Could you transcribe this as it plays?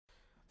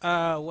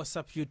What's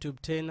up YouTube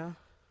tena?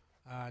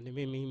 Ni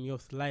mimi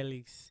Myoth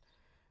Lilix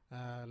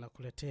na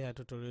kuletea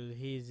tutorial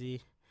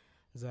hizi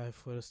za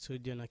FL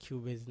Studio na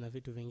Cubase na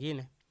vitu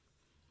vingine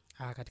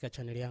katika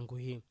channel yangu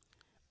hii.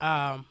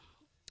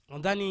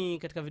 Ndani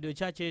katika video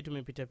chache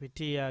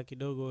tumepita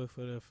kidogo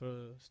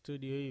FL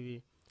Studio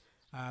hivi.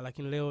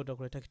 Lakini leo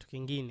tutakuletea kitu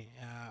kingine.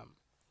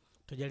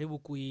 Tutajaribu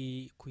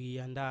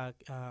kuiandaa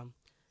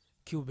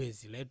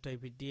Cubase. Leo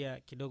tutaipitia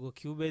kidogo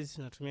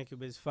Cubase, natumia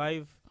Cubase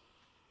 5.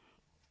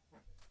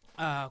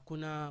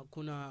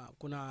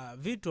 Kuna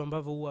vitu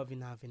ambavyo huwa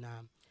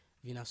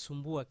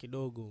vinasumbua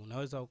kidogo.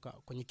 Unaweza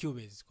kwenye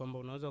Cubase kwamba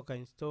unaweza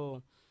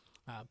ukainstall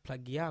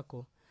plug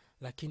yako,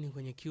 lakini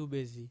kwenye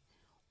Cubase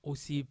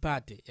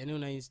usiipate. Yaani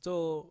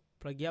unainstall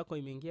plug yako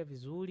imeingia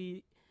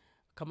vizuri,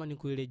 kama ni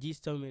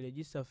kuiregister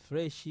umeregister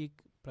fresh,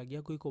 plug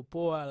yako iko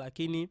poa,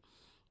 lakini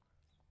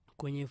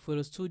kwenye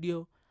FL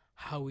Studio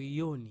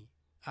hauioni.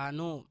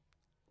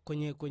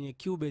 Kwenye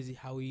Cubase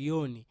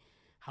hauioni,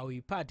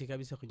 hauipati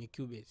kabisa kwenye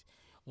Cubase.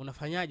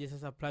 Unafanyaje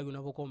sasa plug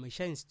unapokuwa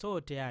umesha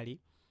install tayari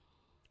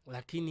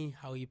lakini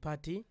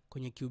hauipati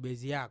kwenye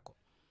Cubase yako?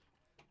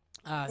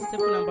 Step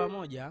namba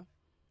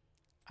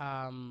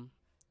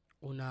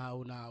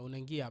 1,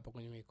 unaingia hapa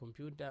kwenye my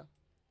computer.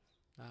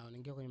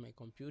 Unaingia kwenye my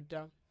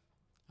computer,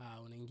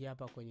 unaingia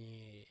hapa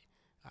kwenye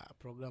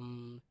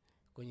program,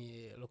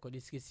 kwenye local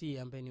disk C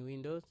ambayo ni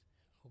Windows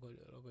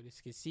local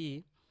disk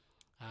C.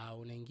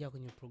 Unaingia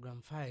kwenye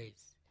program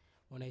files,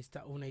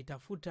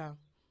 unaitafuta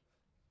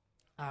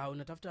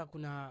unatafuta,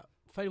 kuna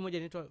file moja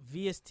inaitwa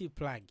VST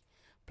plug.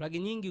 Plug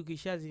nyingi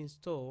ukishazi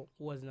install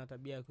huwa zina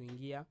tabia ya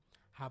kuingia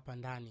hapa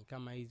ndani,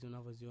 kama hizi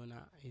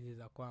unavyoziona hizi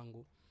za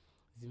kwangu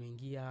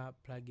zimeingia,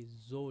 plug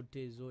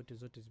zote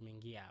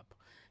zimeingia hapo.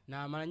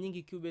 Na mara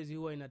nyingi Cubase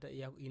huwa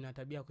ina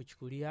tabia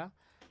kuchukulia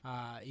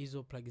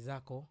hizo plug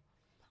zako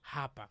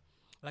hapa.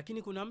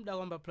 Lakini kuna muda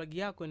kwamba plug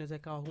yako inaweza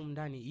ikawa humu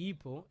ndani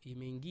ipo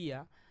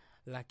imeingia,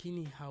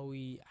 lakini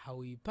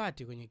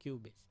hauipati kwenye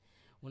Cubase.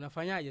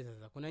 Unafanyaje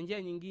sasa? Kuna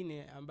njia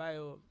nyingine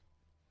ambayo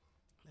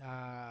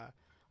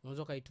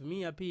unaweza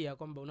kaitumia pia,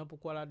 kwamba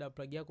unapokuwa labda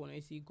plug yako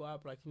unahisi iko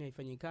hapo lakini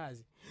haifanyi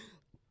kazi.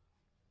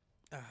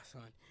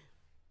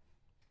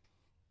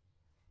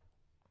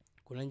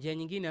 Kuna njia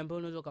nyingine ambayo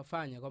unaweza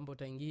kufanya, kwamba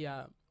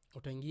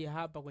utaingia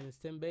hapa kwenye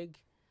stem bag,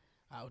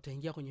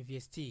 utaingia kwenye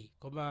VST,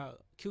 kwamba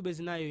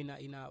Cubase nayo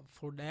ina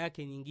folder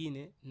yake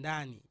nyingine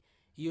ndani.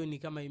 Hiyo ni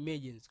kama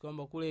emergency,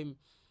 kwamba kule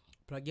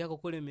plug yako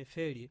kule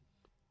imefeli,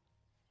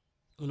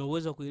 una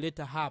uwezo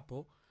kuileta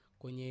hapo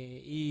kwenye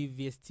hii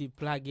VST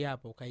plug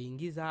hapo,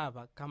 ukaingiza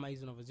hapa kama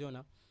hizo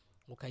unavyoziona,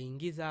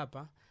 ukaingiza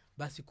hapa,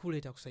 basi kule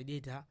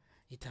itakusaidia,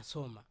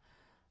 itasoma.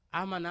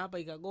 Ama na hapa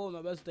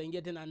ikagoma, basi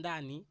utaingia tena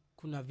ndani,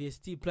 kuna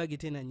VST plug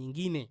tena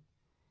nyingine,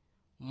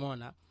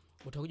 umeona,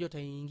 utakuja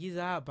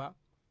utaingiza hapa,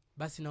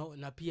 basi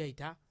na pia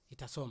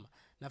itasoma.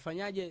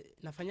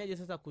 Nafanyaje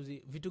sasa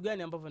vitu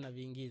gani ambavyo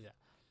naviingiza?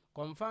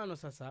 Kwa mfano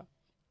sasa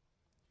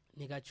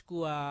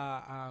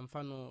nikachukua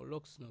mfano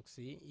Locksnox,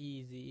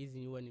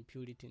 hizi huwa ni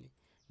Purity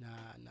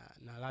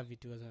na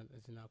Lavity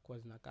zinakuwa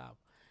zinakaa.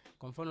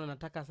 Kwa mfano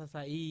nataka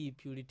sasa hii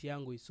Purity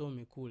yangu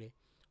isome kule,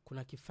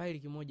 kuna kifaili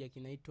kimoja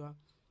kinaitwa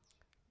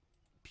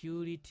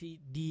Purity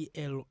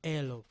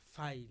DLL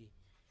file.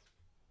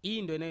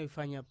 Hii ndio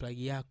inayofanya plug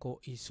yako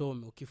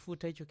isome.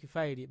 Ukifuta hicho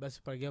kifaili,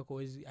 basi plug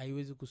yako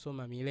haiwezi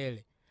kusoma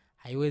milele.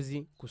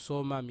 Haiwezi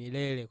kusoma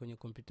milele kwenye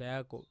kompyuta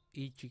yako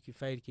hichi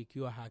kifaili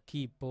kikiwa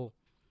hakipo.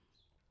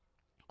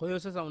 Kwa hiyo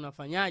sasa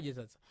unafanyaje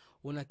sasa?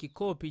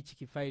 Unakikopi hichi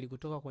kifaili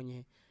kutoka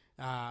kwenye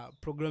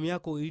program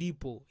yako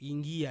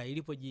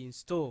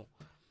ilipojiinstall,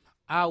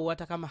 au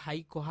hata kama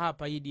haiko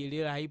hapa, hii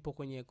DLL haipo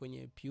kwenye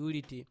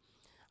Purity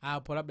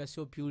hapo, labda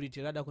sio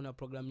Purity, labda kuna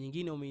program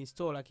nyingine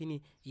umeinstall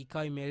lakini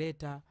ikawa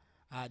imeleta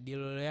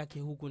DLL yake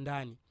huku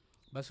ndani,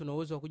 basi una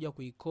uwezo kuja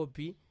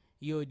kuikopi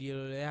hiyo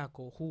DLL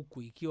yako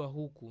huku. Ikiwa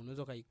huku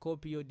unaweza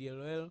kaikopi hiyo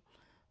DLL,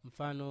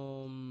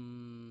 mfano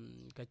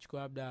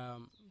kachukua labda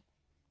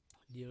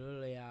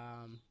DLL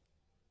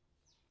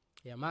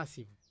ya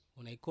Massive,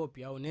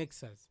 unaikopi, au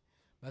Nexus,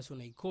 basi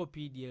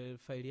unaikopi DLL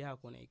file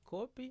yako,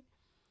 unaikopi,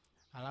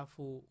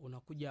 alafu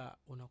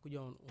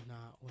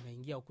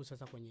unaingia huku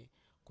sasa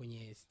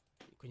kwenye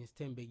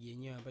stem bag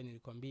yenyewe ambayo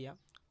nilikwambia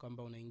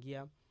kwamba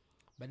unaingia,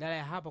 badala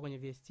ya hapa kwenye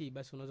VST,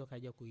 basi unaweza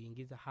kaja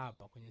kuingiza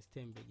hapa kwenye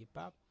stem bag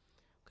pap,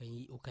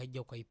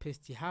 ukaja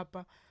ukaipaste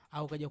hapa,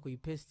 au ukaja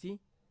kuipaste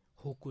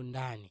huku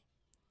ndani.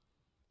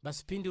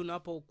 Basi pindi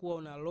unapokuwa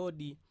una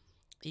load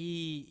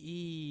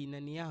hii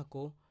nani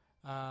yako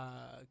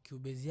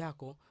Cubase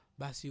yako,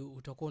 basi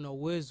utakuwa na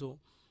uwezo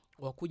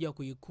wa kuja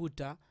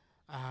kuikuta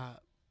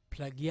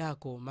plug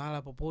yako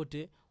mahala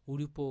popote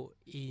ulipo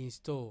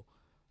install,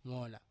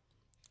 umeona.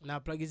 Na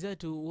plug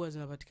zetu huwa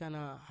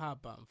zinapatikana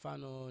hapa,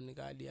 mfano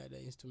nikadi ya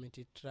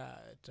instrument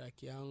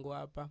track yangu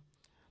hapa.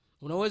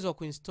 Una uwezo wa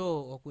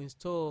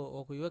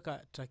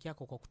kuiweka track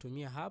yako kwa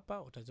kutumia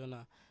hapa,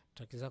 utaziona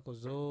track zako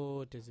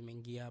zote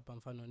zimeingia hapa,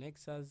 mfano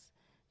Nexus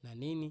na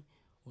nini,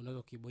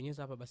 unaweza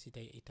kuibonyeza hapa, basi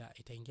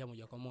itaingia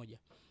moja kwa moja.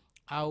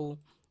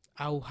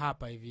 Au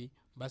hapa hivi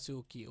basi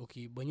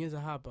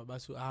ukibonyeza hapa,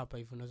 basi hapa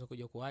hivi unaweza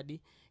kuja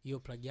kuadi hiyo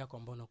plug yako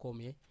ambayo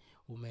unakuwa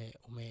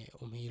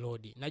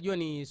umeload. Najua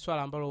ni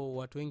swala ambalo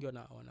watu wengi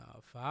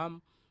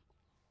wanafahamu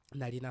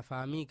na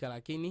linafahamika,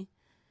 lakini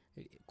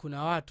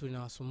kuna watu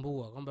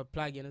inawasumbua kwamba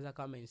plug anaweza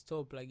kama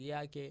install plug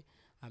yake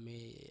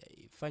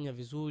amefanya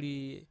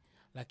vizuri,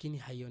 lakini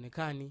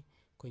haionekani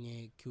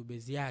kwenye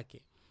cubase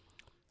yake.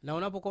 Na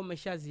unapokuwa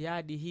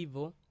umeshaziadi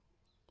hivyo,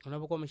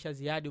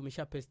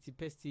 umesha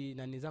paste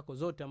nani zako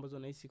zote ambazo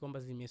unahisi kwamba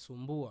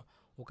zimesumbua,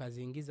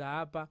 ukaziingiza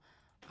hapa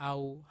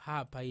au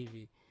hapa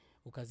hivi,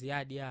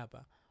 ukaziadi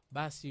hapa,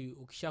 basi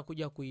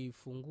ukishakuja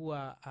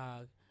kuifungua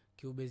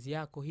cubase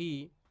yako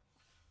hii,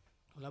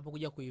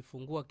 unapokuja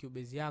kuifungua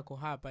cubase yako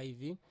hapa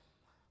hivi,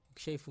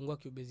 ukishaifungua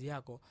cubase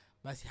yako,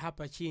 basi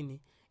hapa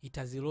chini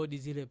itaziload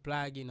zile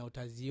plug na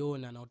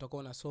utaziona, na utakuwa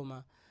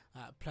unasoma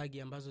plug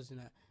ambazo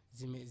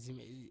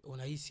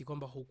unahisi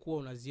kwamba hukuwa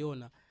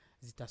unaziona,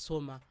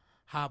 zitasoma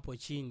hapo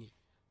chini.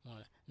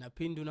 Na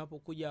pindi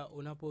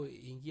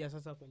unapoingia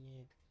sasa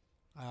kwenye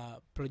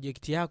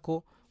project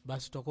yako,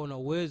 basi utakuwa na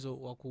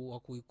uwezo wa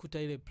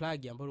kuikuta ile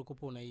plug ambayo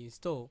ulikopo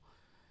unainstall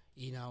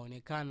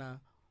inaonekana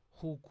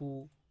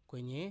huku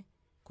kwenye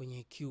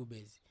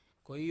cubase.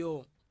 Kwa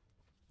hiyo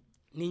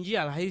ni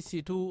njia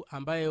rahisi tu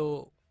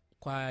ambayo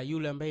kwa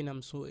yule ambaye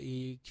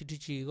kitu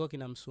chiko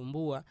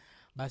kinamsumbua,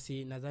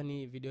 basi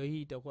nadhani video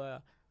hii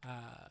itakuwa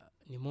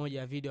ni moja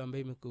ya video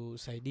ambayo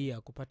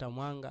imekusaidia kupata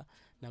mwanga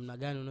namna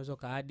gani unaweza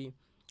kaadi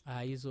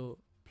hizo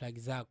plug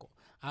zako.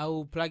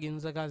 Au plug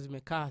inaweza kazi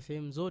zimekaa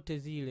sehemu zote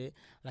zile,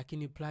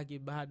 lakini plug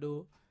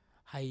bado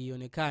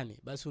haionekani,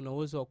 basi una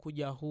uwezo wa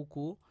kuja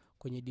huku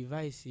kwenye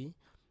device,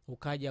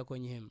 ukaja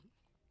kwenye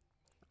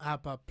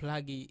hapa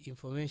plug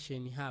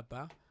information,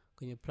 hapa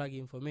kwenye plug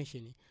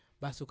information,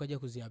 basi ukaja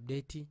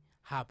kuziupdate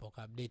hapa,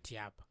 ukaupdate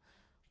hapa,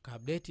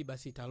 ukaupdate,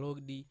 basi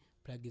italogdi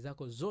plug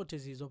zako zote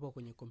zilizopo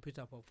kwenye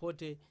kompyuta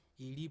popote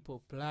ilipo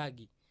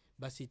plug,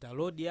 basi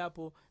itaload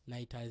hapo na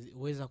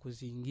itaweza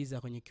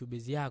kuziingiza kwenye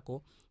cubase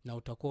yako, na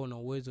utakuwa una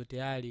uwezo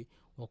tayari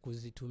wa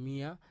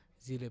kuzitumia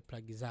zile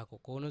plug zako.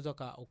 Kwa hiyo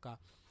unaweza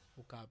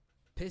uka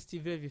paste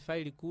vile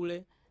vifaili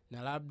kule,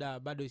 na labda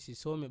bado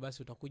isisome,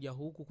 basi utakuja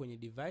huku kwenye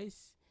device,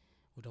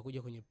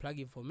 utakuja kwenye plug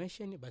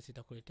information, basi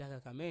itakuletea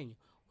kama menu,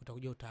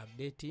 utakuja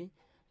utaupdate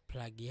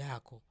plug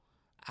yako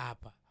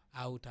hapa,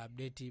 au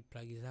utaupdate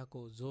plug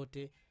zako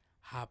zote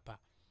hapa.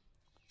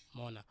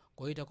 Umeona?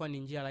 Kwa hiyo itakuwa ni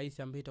njia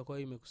rahisi ambayo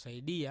itakuwa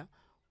imekusaidia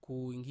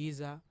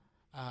kuingiza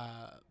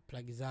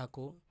plug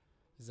zako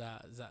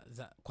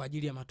za kwa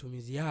ajili ya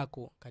matumizi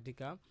yako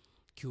katika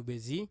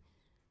cubase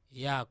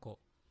yako.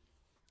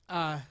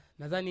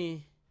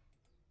 Nadhani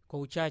kwa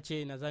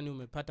uchache, nadhani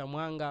umepata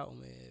mwanga,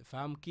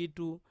 umefahamu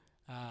kitu,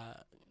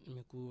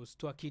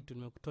 nimekustua kitu,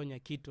 nimekutonya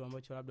kitu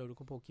ambacho labda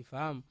ulikopo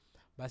ukifahamu.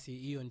 Basi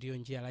hiyo ndio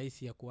njia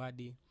rahisi ya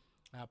kuadi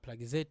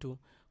plug zetu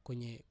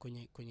kwenye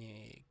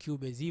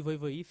cubase.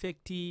 Hivyo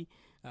effect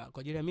kwa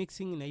ajili ya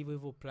mixing, na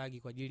hivyo plug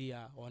kwa ajili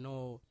ya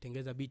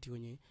wanaotengeneza beat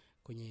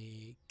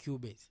kwenye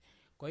cubase.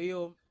 Kwa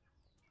hiyo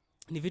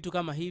ni vitu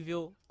kama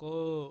hivyo. Kwa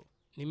hiyo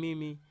ni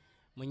mimi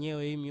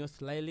mwenyewe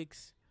Mios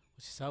Lyrics.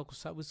 Usisahau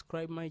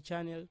kusubscribe my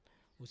channel,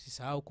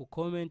 usisahau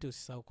kucomment,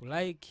 usisahau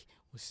kulike,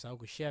 usisahau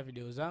kushare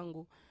video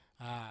zangu,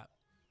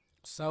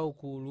 usisahau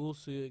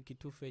kuruhusu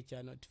kitufe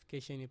cha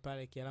notification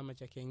pale, kialama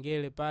cha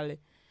kengele pale,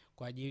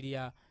 kwa ajili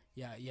ya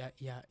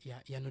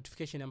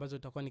notification ambazo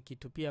utakuwa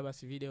nikitupia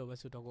basi video,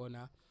 basi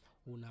utakuwa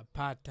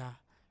unapata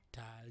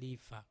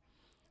taarifa.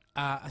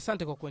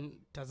 Asante kwa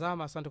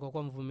kutazama, asante kwa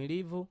kuwa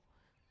mvumilivu.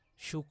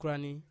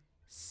 Shukrani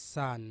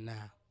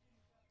sana.